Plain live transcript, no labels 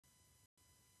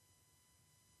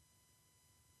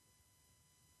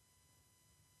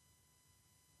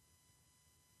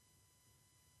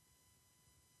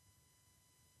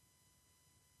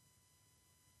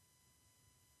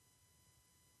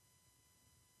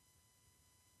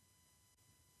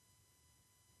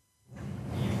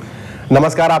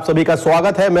नमस्कार, आप सभी का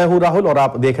स्वागत है। मैं हूं राहुल और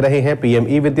आप देख रहे हैं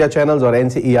PMeVIDYA चैनल्स और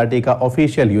NCERT का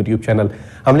ऑफिशियल यूट्यूब चैनल।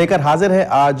 हम लेकर हाजिर हैं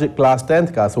आज क्लास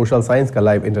 10th का सोशल साइंस का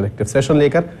लाइव इंटरैक्टिव सेशन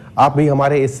लेकर। आप भी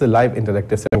हमारे इस लाइव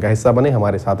इंटरैक्टिव सेशन का हिस्सा बने।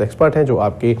 हमारे साथ एक्सपर्ट हैं जो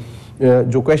आपके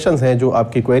जो क्वेश्चंस हैं, जो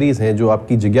आपकी क्वेरीज हैं, जो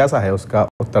आपकी जिज्ञासा है, उसका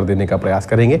उत्तर देने का प्रयास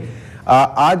करेंगे।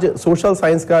 आज सोशल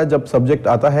साइंस का जब सब्जेक्ट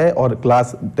आता है और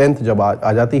क्लास 10th जब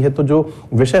आ जाती है तो जो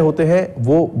विषय होते हैं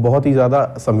वो बहुत ही ज़्यादा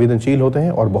संवेदनशील होते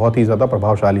हैं और बहुत ही ज़्यादा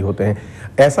प्रभावशाली होते हैं।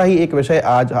 ऐसा ही एक विषय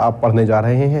आज आप पढ़ने जा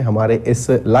रहे हैं हमारे इस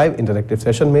लाइव इंटरैक्टिव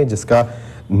सेशन में, जिसका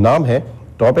नाम है,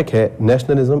 टॉपिक है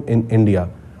नेशनलिज्म इन इंडिया।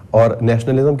 और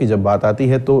नेशनलिज्म की जब बात आती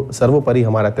है तो सर्वोपरि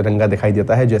हमारा तिरंगा दिखाई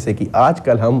देता है, जैसे कि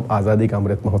आजकल हम आज़ादी का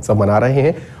अमृत महोत्सव मना रहे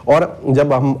हैं। और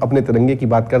जब हम अपने तिरंगे की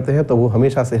बात करते हैं तो वो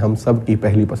हमेशा से हम सब की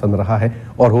पहली पसंद रहा है,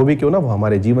 और हो भी क्यों ना, वो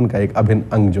हमारे जीवन का एक अभिन्न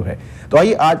अंग जो है। तो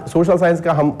आइए आज सोशल साइंस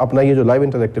का हम अपना ये जो लाइव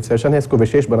इंटरैक्टिव सेशन है इसको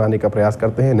विशेष बनाने का प्रयास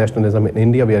करते हैं। Nationalism in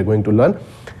India we are going to learn.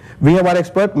 We have our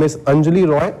expert miss Anjali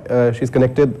Roy, she is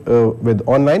connected with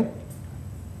online.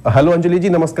 Hello Anjali जी,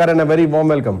 नमस्कार and a very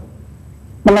warm welcome.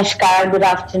 नमस्कार, गुड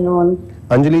आफ्टरनून।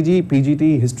 अंजलि जी PGT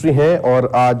हिस्ट्री हैं और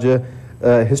आज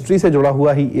हिस्ट्री से जुड़ा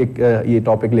हुआ ही एक ये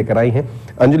टॉपिक लेकर आई हैं।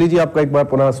 अंजलि जी, आपका एक बार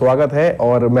पुनः स्वागत है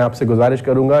और मैं आपसे गुजारिश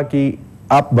करूंगा कि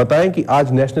आप बताएं कि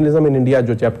आज नेशनलिज्म इन इंडिया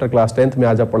जो चैप्टर क्लास 10th में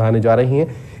आज आप पढ़ाने जा रही हैं,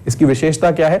 इसकी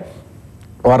विशेषता क्या है।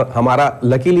 और हमारा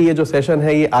लकीली ये जो सेशन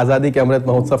है ये आज़ादी के अमृत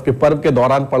महोत्सव के पर्व के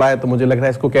दौरान पड़ा है, तो मुझे लग रहा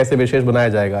है इसको कैसे विशेष बनाया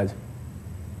जाएगा आज।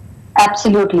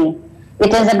 Absolutely.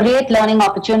 It is a great learning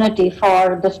opportunity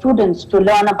for the students to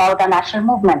learn about our national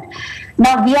movement. Now,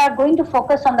 we are going to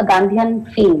focus on the Gandhian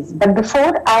phase. But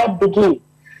before I begin,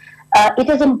 it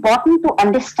is important to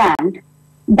understand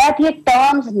that ये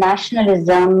terms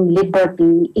nationalism,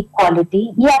 liberty, equality,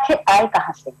 ये आखिर आए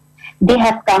कहाँ से? They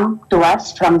have come to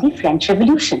us from the French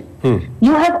Revolution.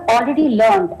 You have already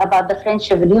learned about the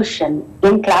French Revolution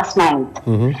in class 9th.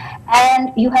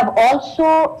 And you have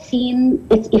also seen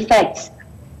its effects.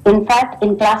 In fact,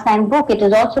 in class 9 book, it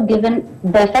is also given,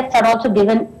 the effects are also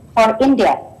given for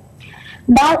India.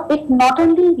 Now, it not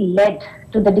only led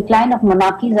to the decline of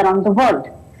monarchies around the world,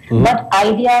 but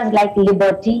ideas like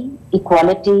liberty,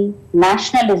 equality,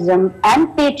 nationalism,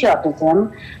 and patriotism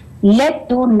led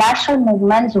to national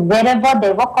movements wherever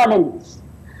there were colonies.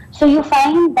 So you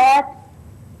find that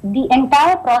the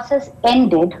entire process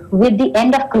ended with the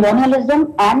end of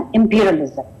colonialism and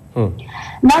imperialism.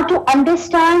 Now, to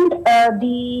understand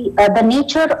the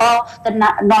nature of the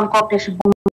non-cooperation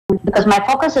movement, because my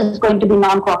focus is going to be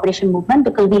non-cooperation movement,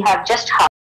 because we have just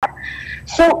half.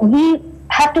 So we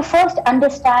have to first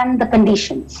understand the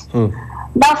conditions.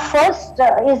 Now, first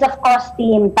is of course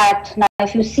the impact. Now,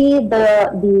 if you see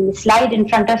the slide in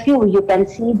front of you, you can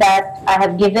see that I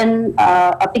have given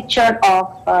a picture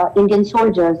of Indian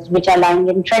soldiers which are lying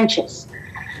in trenches.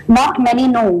 Not many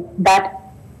know that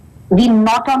we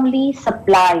not only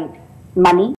supplied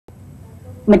money,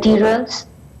 materials,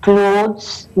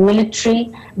 clothes,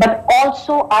 military, but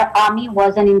also our army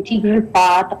was an integral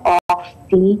part of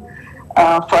the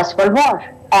First World War.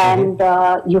 And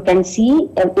you can see,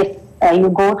 if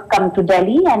you come to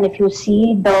Delhi and if you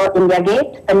see the India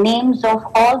Gate, the names of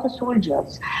all the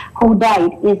soldiers who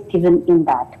died is given in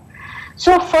that.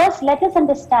 So first, let us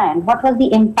understand what was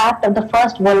the impact of the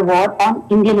First World War on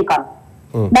Indian economy.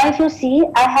 Now, if you see,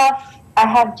 I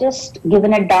have just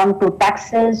given it down to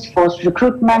taxes, forced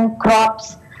recruitment,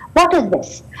 crops. What is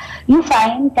this? You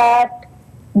find that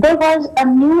there was a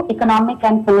new economic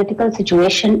and political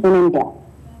situation in India.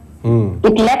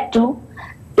 It led to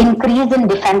increase in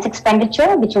defense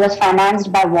expenditure, which was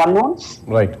financed by war loans,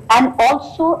 right, and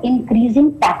also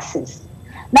increasing taxes.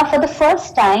 Now, for the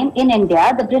first time in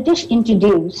India, the British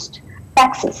introduced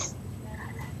taxes.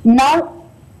 Now,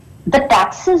 the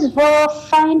taxes were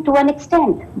fine to an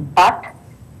extent, but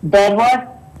there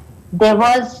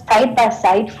was side by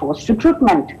side forced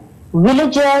recruitment.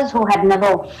 Villagers who had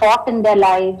never fought in their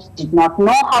lives, did not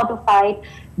know how to fight,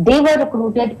 they were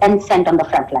recruited and sent on the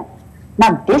front line.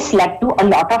 Now, this led to a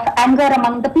lot of anger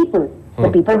among the people. The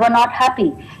people were not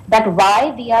happy that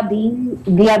why we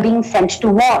are being sent to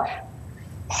war.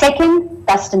 Second,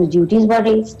 customs duties were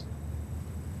raised.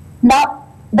 Now,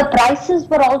 the prices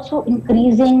were also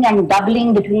increasing and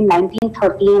doubling between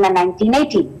 1913 and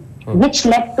 1918, which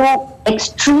led to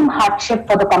extreme hardship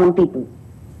for the common people.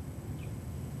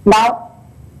 Now,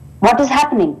 what is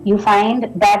happening? You find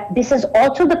that this is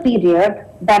also the period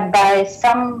that by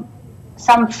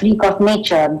some freak of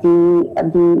nature, we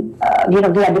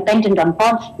are dependent on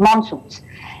monsoons,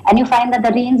 and you find that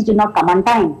the rains did not come on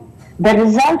time. The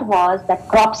result was that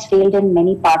crops failed in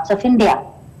many parts of India.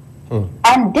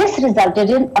 And this resulted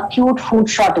in acute food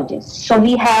shortages. So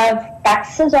we have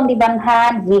taxes on the one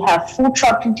hand, we have food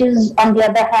shortages on the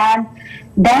other hand.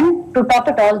 Then to top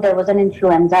it all, there was an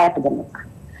influenza epidemic.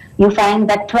 You find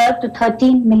that 12 to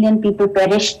 13 million people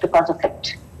perished because of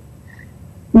it.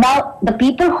 Now, the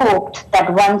people hoped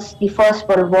that once the First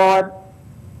World War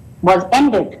was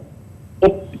ended,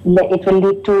 it will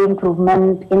lead to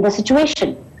improvement in the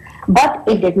situation. But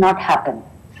it did not happen.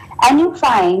 And you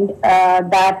find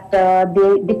that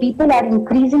the people are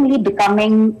increasingly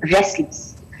becoming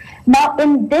restless. Now,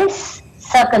 in this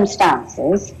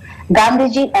circumstances,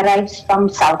 Gandhiji arrives from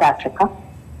South Africa.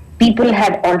 People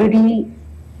had already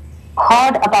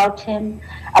heard about him,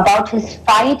 about his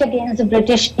fight against the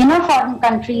British in a foreign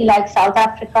country like South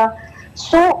Africa.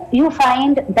 So you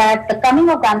find that the coming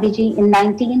of Gandhiji in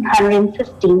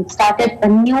 1915 started a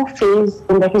new phase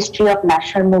in the history of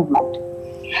national movement.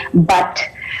 But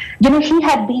he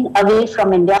had been away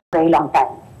from India for a very long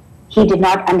time. He did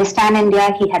not understand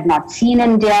India, he had not seen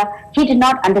India, he did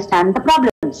not understand the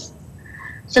problems.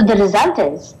 So the result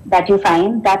is that you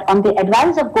find that on the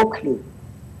advice of Gokhale,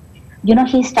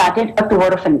 he started a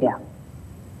tour of India.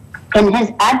 In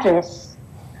his address,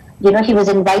 he was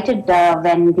invited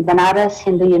when the Banaras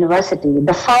Hindu University,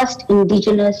 the first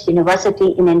indigenous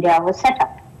university in India, was set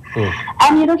up.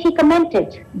 And he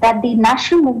commented that the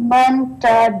national movement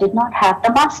did not have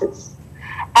the masses.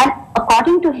 And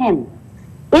according to him,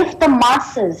 if the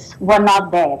masses were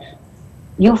not there,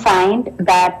 you find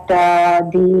that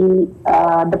the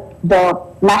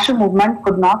national movement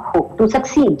could not hope to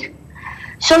succeed.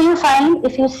 So you find,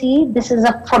 if you see, this is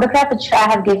a photograph which I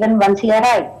have given once he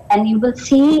arrived, and you will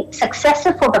see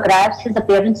successive photographs, his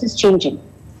appearance is changing.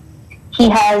 He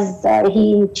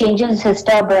changes his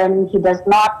turban, he does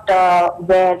not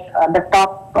wear the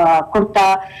top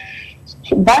kurta.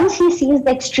 Once he sees the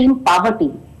extreme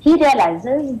poverty, he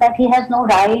realizes that he has no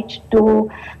right to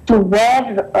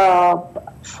wear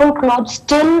full clothes,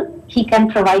 still he can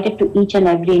provide it to each and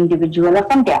every individual of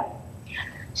India.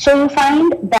 So you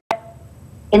find that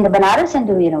in the Banaras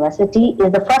Hindu University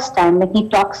is the first time when he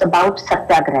talks about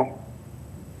Satyagraha.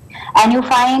 And you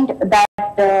find that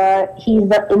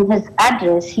in his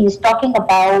address, he is talking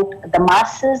about the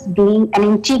masses being an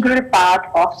integral part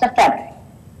of Satyagraha.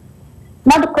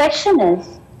 Now the question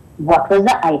is, what was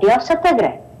the idea of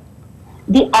Satyagraha?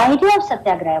 The idea of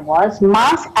Satyagraha was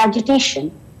mass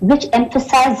agitation which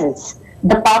emphasizes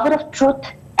the power of truth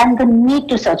and the need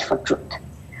to search for truth.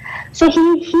 So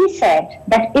he said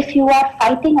that if you are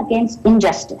fighting against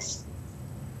injustice,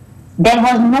 there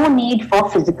was no need for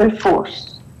physical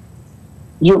force.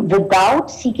 Without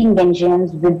seeking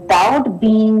vengeance, without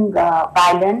being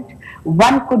violent,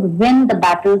 one could win the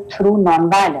battle through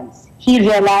non-violence. He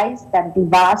realized that the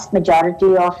vast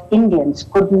majority of Indians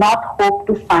could not hope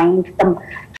to fight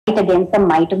against the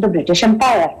might of the British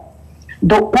Empire.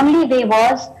 The only way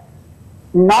was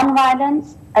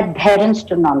non-violence, adherence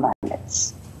to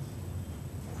non-violence.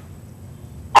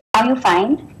 Now you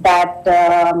find that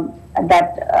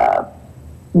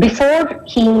before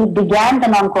he began the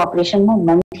non-cooperation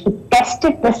movement, he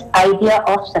tested this idea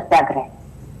of Satyagraha.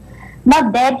 Now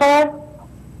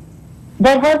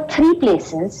there were three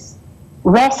places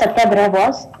where Satyagraha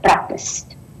was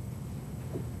practiced.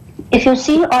 If you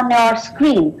see on your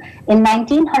screen, in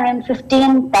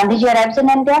 1915, Gandhiji arrives in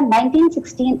India.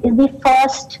 1916 is the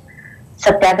first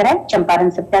Satyagraha,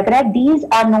 Champaran Satyagraha. These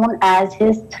are known as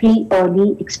his three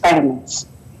early experiments.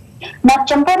 Now,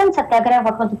 Champaran Satyagraha,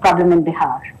 what was the problem in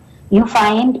Bihar? You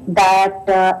find that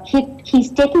he's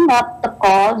taking up the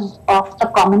cause of the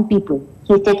common people.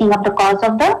 He's taking up the cause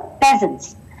of the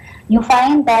peasants. You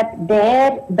find that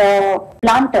there the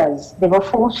planters, they were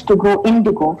forced to grow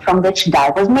indigo from which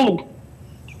dye was made.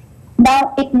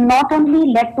 Now, it not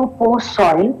only led to poor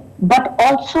soil, but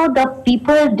also the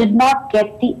people did not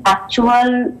get the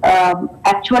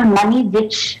actual money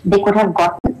which they could have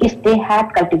gotten if they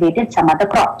had cultivated some other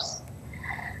crops.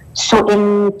 So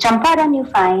in Champaran, you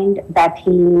find that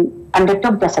he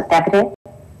undertook the Satyagraha.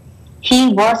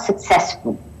 He was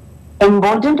successful.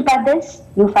 Emboldened by this,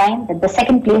 you find that the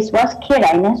second place was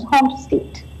Khera in his home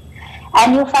state.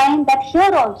 And you find that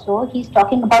here also he's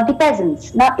talking about the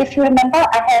peasants. Now, if you remember,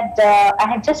 I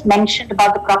had just mentioned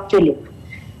about the crop failure.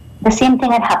 The same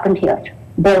thing had happened here.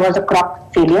 There was a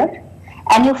crop failure.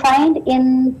 And you find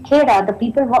in Khera, the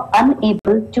people were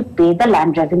unable to pay the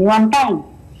land revenue on time.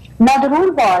 Now, the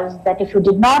rule was that if you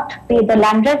did not pay the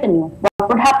land revenue, what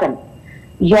would happen?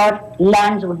 Your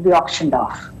lands would be auctioned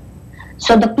off.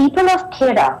 So the people of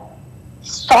Khera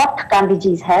sought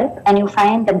Gandhiji's help, and you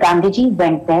find that Gandhiji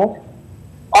went there,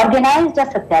 organized a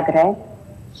Satyagraha.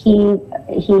 He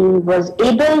was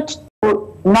able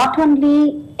to not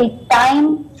only take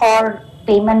time for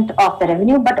payment of the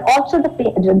revenue, but also the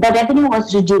revenue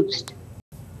was reduced.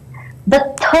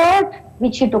 The third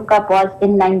which he took up was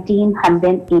in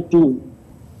 1918.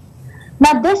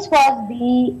 Now this was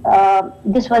the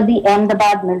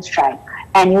Ahmedabad mill strike,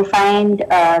 and you find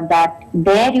that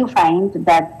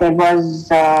there was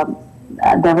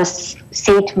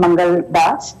Seth Mangal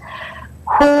Das,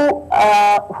 who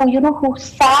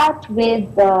sat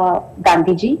with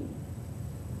Gandhiji.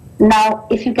 Now,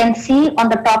 if you can see on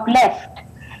the top left,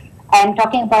 I am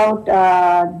talking about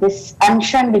this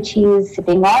anshan which he is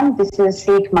sitting on. This is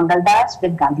Seth Mangal Das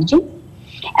with Gandhiji,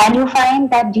 and you find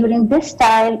that during this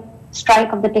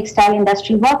strike of the textile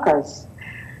industry workers,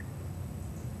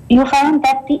 you find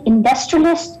that the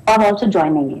industrialists are also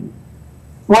joining in.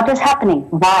 What is happening?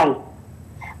 Why?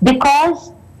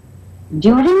 Because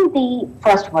during the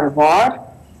First World War,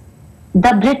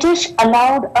 the British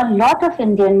allowed a lot of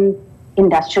Indian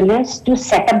industrialists to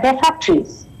set up their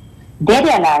factories. They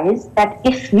realized that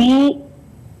if we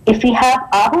have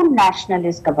our own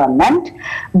nationalist government,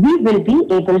 we will be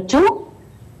able to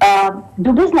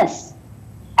do business.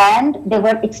 And they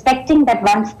were expecting that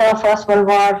once the First World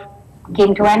War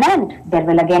came to an end, there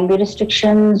will again be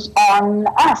restrictions on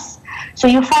us. So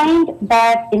you find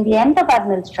that in the Ahmedabad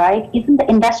mill strike, even the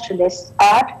industrialists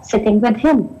are sitting with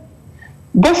him.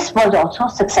 This was also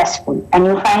successful, and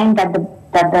you find that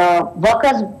the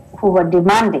workers who were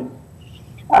demanding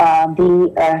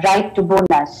the right to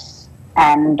bonus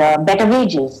and better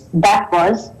wages, that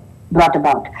was brought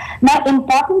about. Now,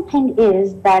 important thing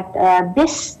is that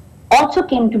this also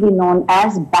came to be known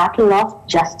as Battle of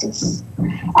Justice.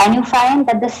 And you find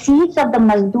that the seeds of the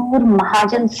Mazdoor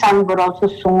Mahajan Sangh were also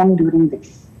sown during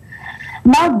this.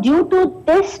 Now, due to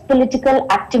this political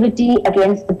activity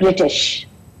against the British,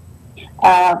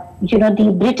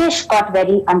 the British got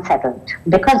very unsettled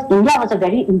because India was a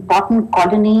very important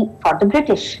colony for the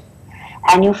British.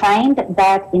 And you find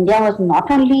that India was not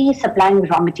only supplying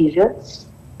raw materials,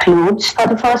 clothes for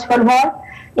the First World War,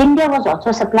 India was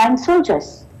also supplying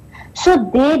soldiers. So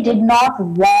they did not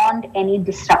want any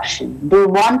disruption. They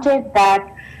wanted that,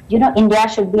 India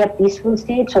should be a peaceful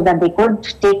state so that they could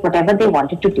take whatever they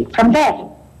wanted to take from there.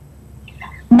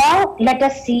 Now let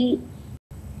us see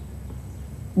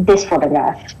this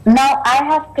photograph. Now I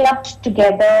have clubbed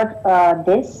together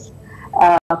this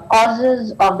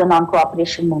causes of the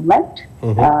non-cooperation movement.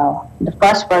 The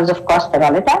first was, of course, the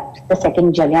Rowlatt Act, the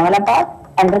second Jallianwala Bagh,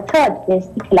 and the third is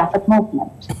the Khilafat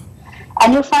movement.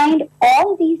 And you find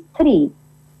all these three,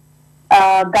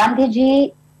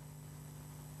 Gandhiji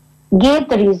gave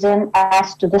the reason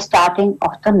as to the starting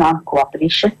of the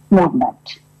non-cooperation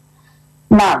movement.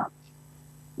 Now,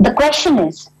 the question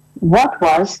is, what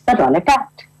was the Rowlatt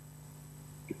Act?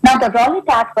 Now, the Rowlatt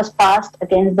Act was passed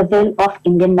against the will of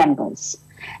Indian members.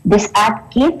 This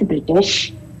act gave the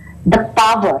British the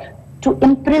power to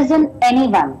imprison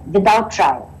anyone without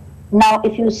trial. Now,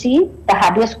 if you see the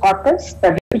habeas corpus,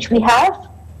 which we have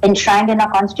enshrined in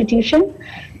our constitution,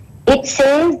 it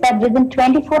says that within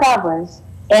 24 hours,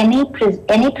 any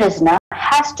prisoner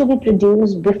has to be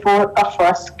produced before a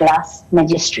first-class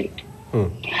magistrate.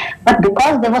 But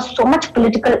because there was so much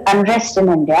political unrest in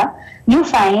India, you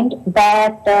find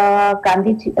that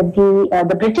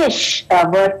the British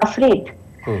were afraid.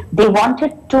 They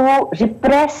wanted to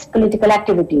repress political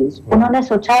activities. उन्होंने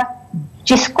सोचा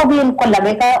जिसको भी उनको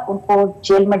लगेगा उनको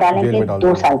jail में डालेंगे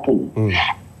 2 साल के लिए.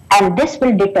 And this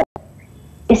will deter.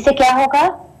 इससे क्या होगा?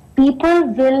 People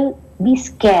will be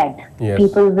scared. Yes.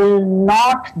 People will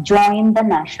not join the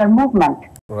national movement.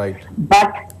 Right.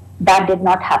 But that did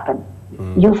not happen.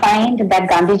 You find that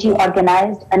Gandhiji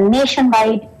organized a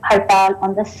nationwide hartal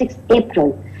on the 6th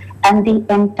April, and the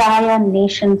entire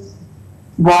nation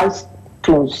was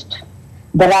closed.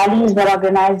 The rallies were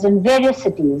organized in various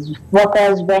cities.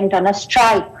 Workers went on a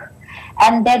strike,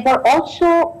 and there were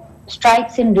also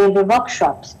strikes in railway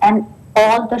workshops, and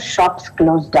all the shops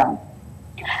closed down.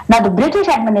 Now the British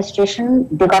administration,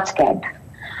 they got scared.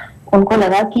 उनको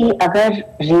लगा कि अगर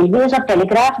railways और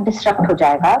telegraph disrupt हो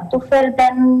जाएगा तो फिर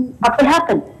then what will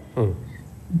happen?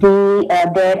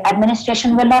 Their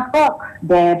administration will not work.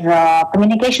 Their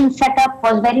communication setup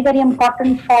was very, very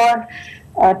important for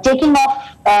taking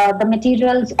off the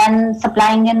materials and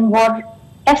supplying in war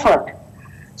effort.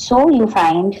 So you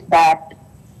find that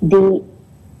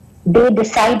they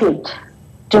decided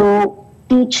to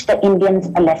teach the Indians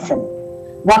a lesson.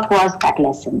 what was that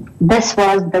lesson? This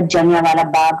was the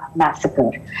Jallianwala Bagh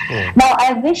massacre. Now,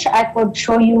 I wish I could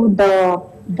show you the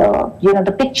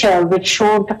picture which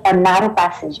showed a narrow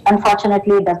passage.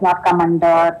 Unfortunately, it does not come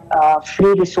under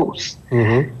free resource.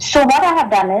 So what I have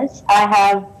done is I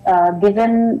have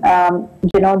given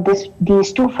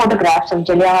these two photographs of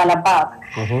Jallianwala Bagh.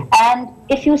 And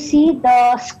if you see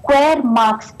the square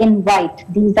marks in white,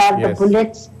 these are the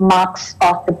bullets marks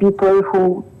of the people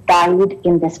who died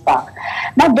in this park.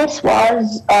 Now, this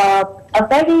was a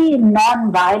very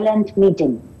non-violent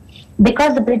meeting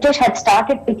because the British had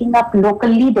started picking up local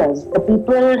leaders. The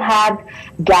people had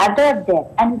gathered there,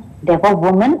 and there were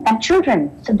women and children.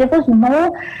 So there was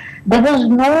no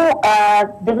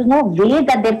way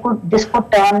that this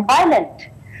could turn violent.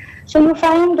 So you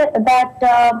find that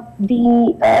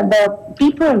the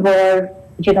people were,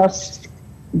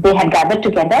 they had gathered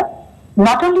together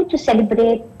not only to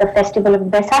celebrate the festival of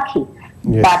Baisakhi,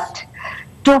 but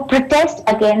to protest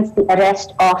against the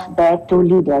arrest of their two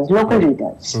leaders, local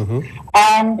leaders.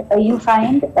 And you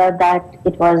find that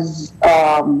it was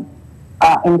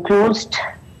enclosed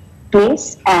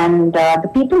place, and the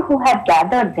people who had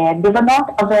gathered there, they were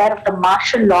not aware of the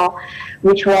martial law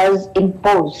which was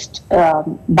imposed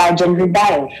by General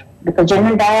Dyer, because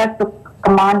General Dyer took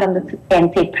command on the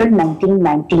 10th April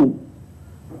 1919.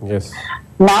 Yes.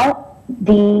 Now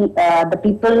the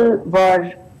people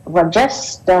were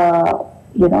just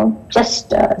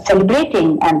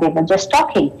celebrating, and they were just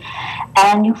talking,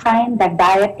 and you find that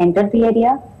Dyer entered the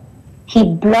area. He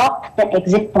blocked the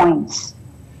exit points.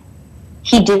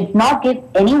 He did not give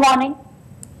any warning.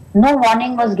 No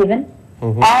warning was given.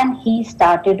 And he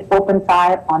started open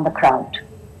fire on the crowd.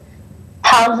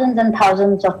 Thousands and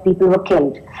thousands of people were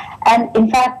killed. And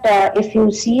in fact, if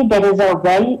you see, there is a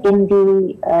well in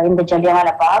the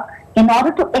Jallianwala Bagh. In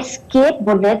order to escape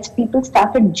bullets, people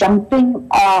started jumping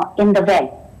in the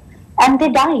well, and they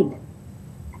died.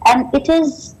 And it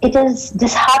is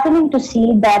disheartening to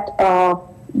see that a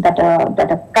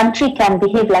country can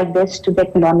behave like this to the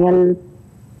colonial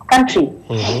country.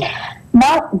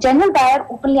 Now, General Dyer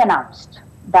openly announced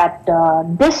that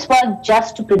this was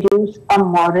just to produce a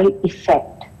moral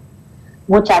effect.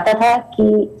 वो चाहता था कि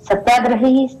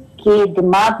सत्याग्रही के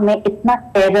दिमाग में इतना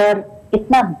terror,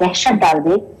 इतना दहशत डाल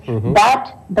दे that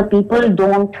the people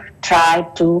don't try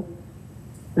to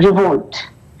revolt.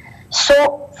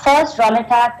 So, first Rowlatt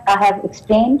Act I have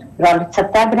explained, Rowlatt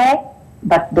Satyagraha,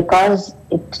 but because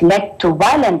it led to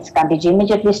violence, Gandhiji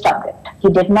immediately stopped it. He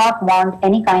did not want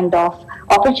any kind of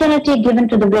opportunity given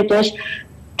to the British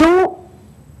to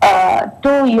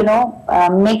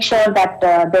make sure that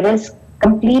there is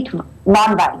complete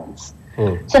non-violence.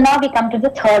 So now we come to the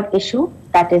third issue,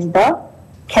 that is the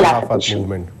Khilafat issue.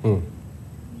 movement.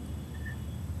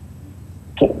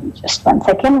 Okay, just 1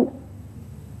 second.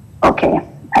 Okay,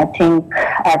 I think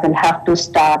I will have to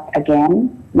start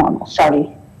again. No,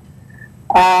 sorry.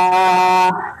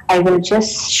 I will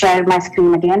just share my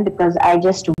screen again because I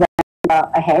just went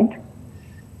ahead.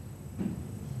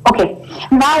 Okay,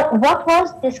 now what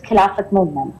was this Khilafat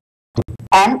movement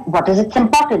and what is its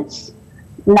importance?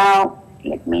 Now,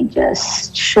 let me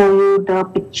just show you the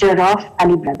picture of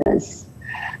Ali brothers.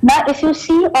 Now, if you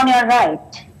see on your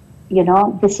right,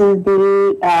 this is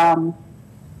the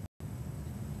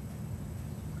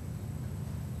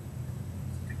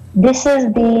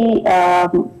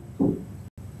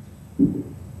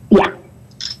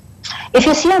If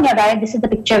you see on your right, this is the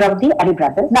picture of the Ali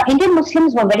brothers. Now, Indian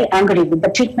Muslims were very angry with the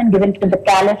treatment given to the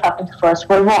Caliph after the First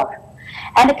World War.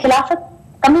 And a Khilafat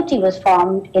committee was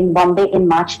formed in Bombay in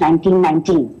March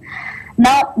 1919.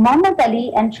 Now, Muhammad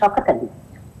Ali and Shaukat Ali,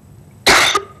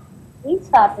 they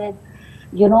started,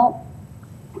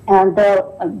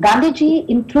 Gandhiji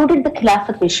included the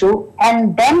Khilafat issue,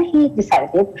 and then he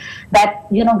decided that,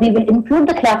 we will include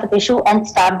the Khilafat issue and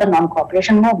start the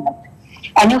non-cooperation movement.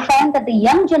 And you find that the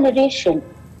young generation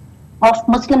of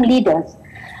Muslim leaders,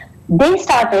 they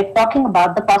started talking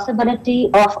about the possibility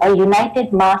of a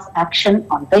united mass action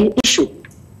on the issue.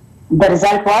 The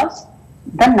result was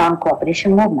the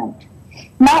non-cooperation movement.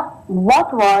 Now,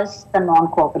 what was the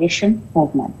non-cooperation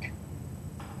movement?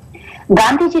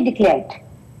 Gandhiji declared,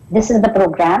 this is the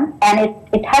program, and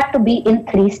it had to be in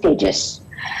 3 stages.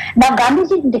 Now,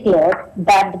 Gandhiji declared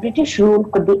that the British rule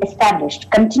could be established.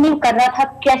 Continue कर रहा था,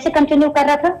 कैसे continue कर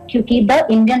रहा था? क्योंकि the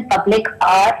Indian public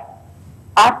are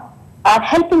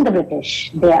helping the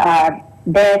British. They are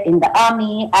there in the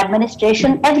army,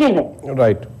 administration, everywhere.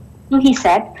 Right. So he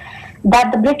said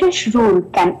that the British rule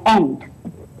can end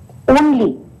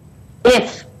only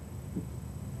if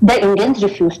the Indians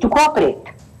refuse to cooperate.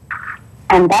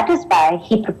 And that is why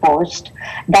he proposed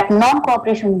that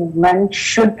non-cooperation movement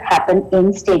should happen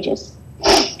in stages.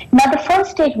 Now, the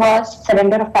first stage was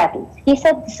surrender of titles. He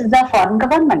said, this is a foreign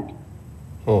government.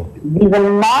 Oh. We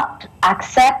will not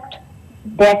accept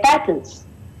their titles.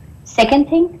 Second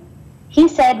thing he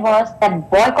said was that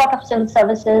boycott of civil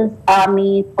services,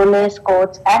 army, police,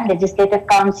 courts, and legislative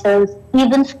councils,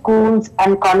 even schools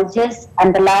and colleges,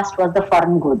 and the last was the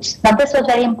foreign goods. Now, this was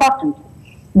very important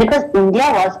because India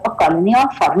was a colony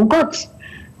of foreign goods.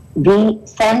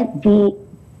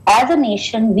 As a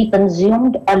nation, we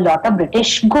consumed a lot of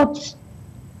British goods.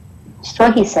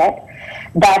 So he said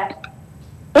that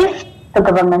if the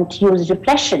government used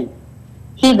repression,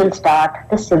 he will start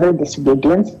the civil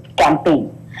disobedience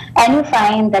campaign. And you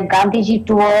find that Gandhiji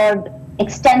toured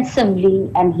extensively,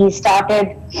 and he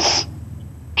started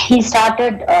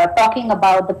talking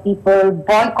about the people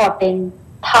boycotting.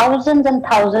 Thousands and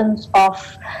thousands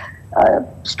of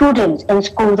students in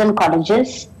schools and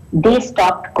colleges, they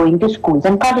stopped going to schools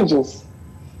and colleges.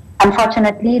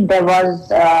 Unfortunately, there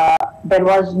was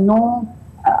no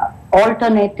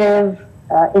alternative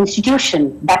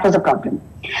institution. That was a problem.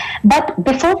 But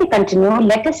before we continue,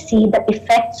 let us see the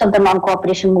effects of the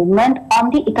non-cooperation movement on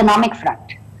the economic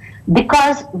front.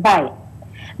 Because why?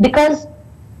 Because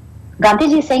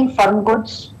Gandhiji is saying foreign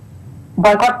goods,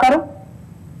 boycott karo.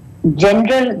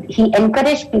 He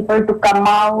encouraged people to come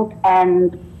out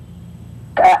and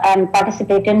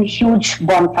participate in huge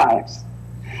bonfires.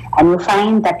 And you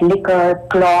find that liquor,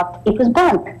 cloth, it was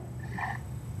burnt.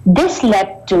 This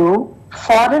led to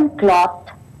foreign cloth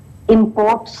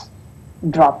imports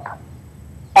drop.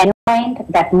 And you find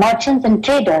that merchants and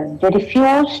traders, they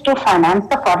refuse to finance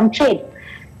the foreign trade.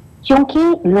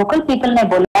 क्योंकि local people ने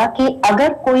बोला कि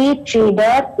अगर कोई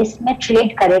trader इसमें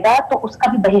trade करेगा तो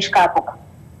उसका भी बहिष्कार होगा.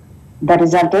 The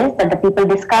result is that the people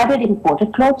discarded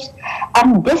imported clothes,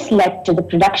 and this led to the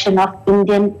production of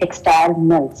Indian textile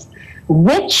mills,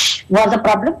 which was a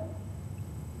problem.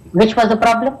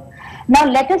 Now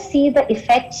let us see the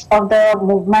effects of the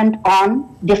movement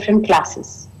on different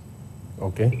classes.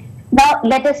 Okay. Now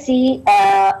let us see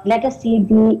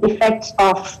the effects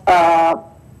of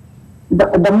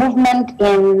the movement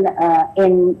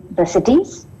in the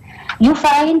cities. You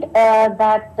find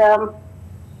that the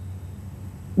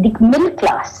middle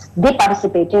class, they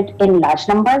participated in large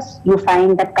numbers. You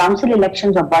find that council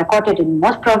elections were boycotted in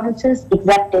most provinces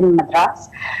except in Madras,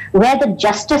 where the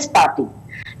Justice Party,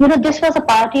 this was a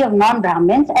party of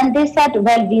non-Brahmins, and they said,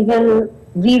 well, we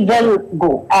will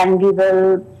go and we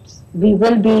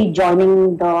will be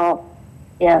joining the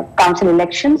council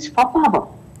elections for power.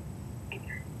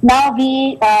 Now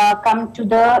we come to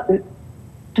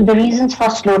the reasons for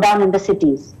slowdown in the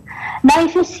cities. Now,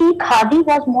 if you see, khadi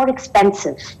was more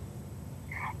expensive,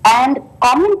 and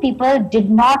common people did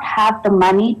not have the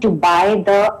money to buy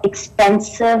the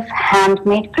expensive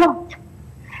handmade cloth.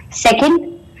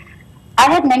 Second,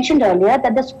 I had mentioned earlier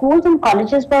that the schools and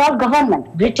colleges were all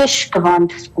government, British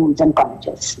governed schools and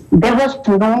colleges. There was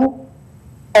no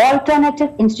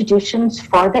alternative institutions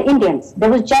for the Indians. There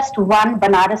was just one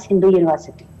Banaras Hindu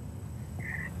University.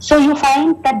 So you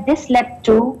find that this led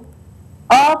to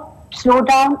a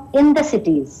slowdown in the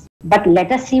cities. But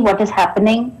let us see what is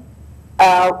happening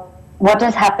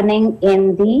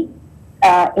in the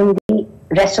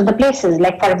rest of the places.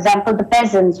 Like, for example, the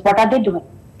peasants, what are they doing?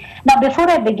 Now, before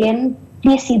I begin,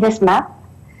 please see this map.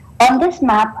 On this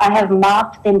map, I have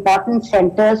marked the important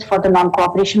centers for the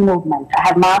non-cooperation movement. I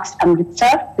have marked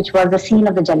Amritsar, which was the scene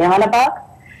of the Jallianwala Bagh,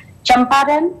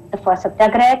 Champaran, the first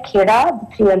Satyagraha, Kheda,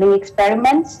 the 3 early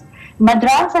experiments.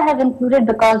 Madras I have included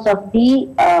because of the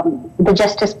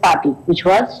Justice Party, which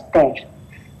was there.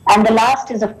 And the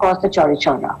last is, of course, the Chauri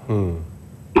Chaura.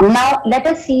 Now, let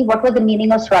us see what was the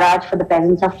meaning of Swaraj for the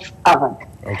peasants of Awadh.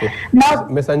 Okay. Now,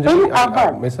 Miss Anjali, in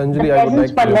Awadh, the I would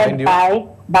like to remind you. By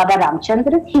Baba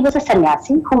Ramchandra. He was a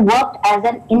sannyasi who worked as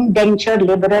an indentured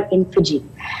laborer in Fiji.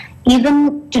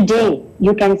 Even today,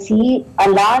 you can see a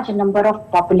large number of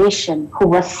population who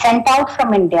was sent out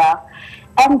from India,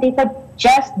 and they were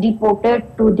just deported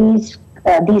to these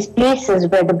places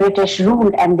where the British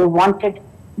ruled, and they wanted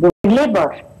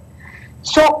labor.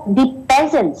 So the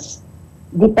peasants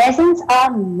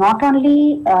are not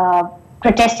only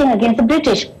protesting against the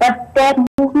British, but their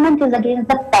movement is against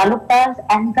the talukas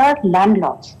and the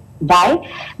landlords. Why?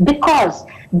 Because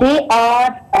they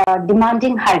are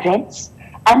demanding high rents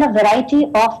and a variety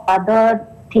of other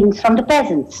things from the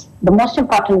peasants. The most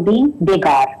important being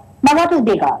begar. Now, what is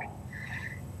begar?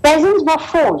 Peasants were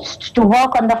forced to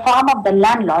work on the farm of the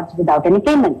landlords without any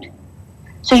payment.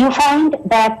 So you find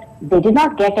that they did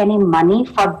not get any money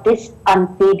for this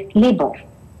unpaid labor.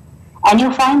 And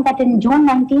you find that in June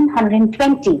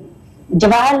 1920,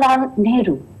 Jawaharlal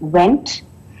Nehru went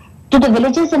to the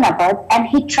villages in Awadh and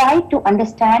he tried to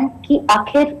understand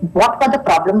what were the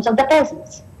problems of the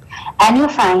peasants. And you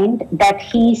find that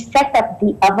he set up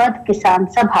the Awadh Kisan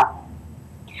Sabha.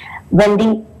 When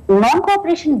the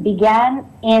non-cooperation began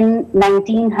in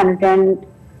 1920,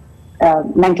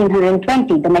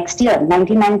 the next year,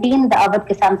 1919, the Awadh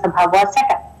Kisan Sabha was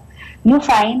set up. You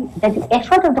find that the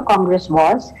effort of the Congress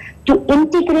was to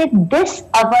integrate this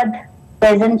Awadh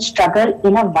peasant struggle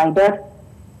in a wider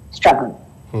struggle.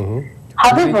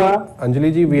 However,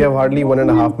 Anjali ji, we have hardly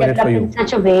 1.5 minutes for you. In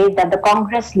such a way that the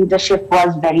Congress leadership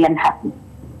was very unhappy.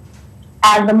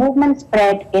 As the movement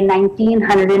spread in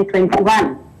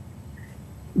 1921,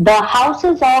 the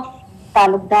houses of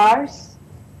talukdars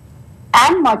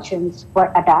and merchants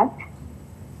were attacked,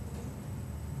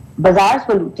 bazaars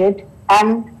were looted,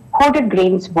 and hoarded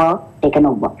grains were taken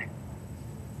over.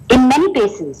 In many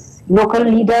cases, local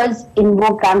leaders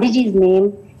invoked Gandhiji's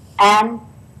name and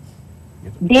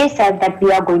they said that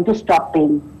we are going to stop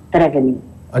paying the revenue.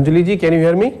 Anjali ji, can you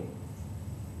hear me?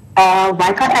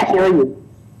 Why can't I hear you?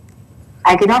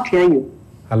 I cannot hear you.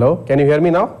 Hello, can you hear me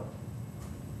now?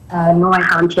 No, I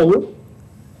can't hear you.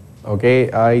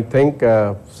 Okay, I think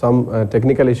some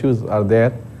technical issues are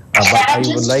there. But I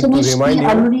would like to remind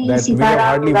you that we have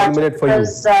hardly 1 minute for you.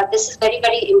 This is very,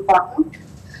 very important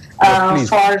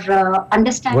for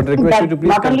understanding Would request you to that please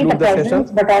not only the conclude the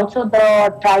peasants session. but also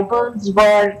the tribals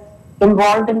were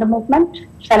involved in the movement.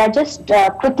 Shall I just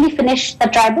quickly finish the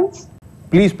tribals?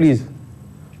 Please, please.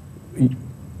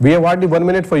 We have hardly 1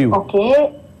 minute for you.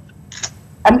 Okay.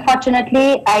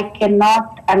 Unfortunately, I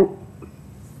cannot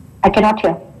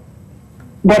hear.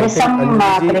 There is some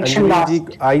connection lost.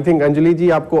 I think Anjali जी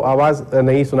आपको आवाज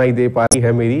नहीं सुनाई दे पा रही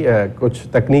है मेरी, कुछ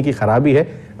तकनीकी खराबी है.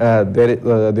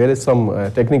 There is some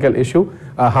technical issue.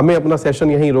 हमें अपना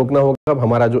सेशन यहीं रोकना होगा. अब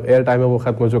हमारा जो एयर टाइम है वो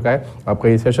खत्म हो चुका है. आपका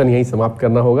ये सेशन यहीं समाप्त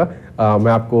करना होगा.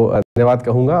 मैं आपको धन्यवाद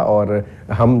कहूँगा और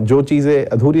हम जो चीज़ें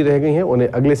अधूरी रह गई हैं उन्हें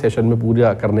अगले सेशन में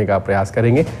पूरा करने का प्रयास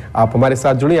करेंगे. आप हमारे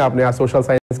साथ जुड़े. आपने आज सोशल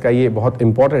साइंस का ये बहुत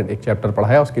इंपॉर्टेंट एक चैप्टर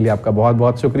पढ़ाया, उसके लिए आपका बहुत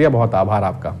बहुत शुक्रिया, बहुत आभार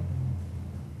आपका.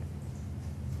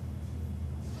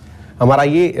 हमारा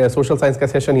ये सोशल साइंस का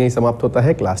सेशन यही समाप्त होता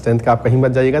है. क्लास 10th का आप कहीं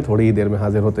मत जाइएगा, थोड़ी ही देर में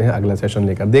हाजिर होते हैं अगला सेशन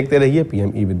लेकर. देखते रहिए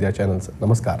PM eVidya चैनल से.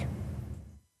 नमस्कार.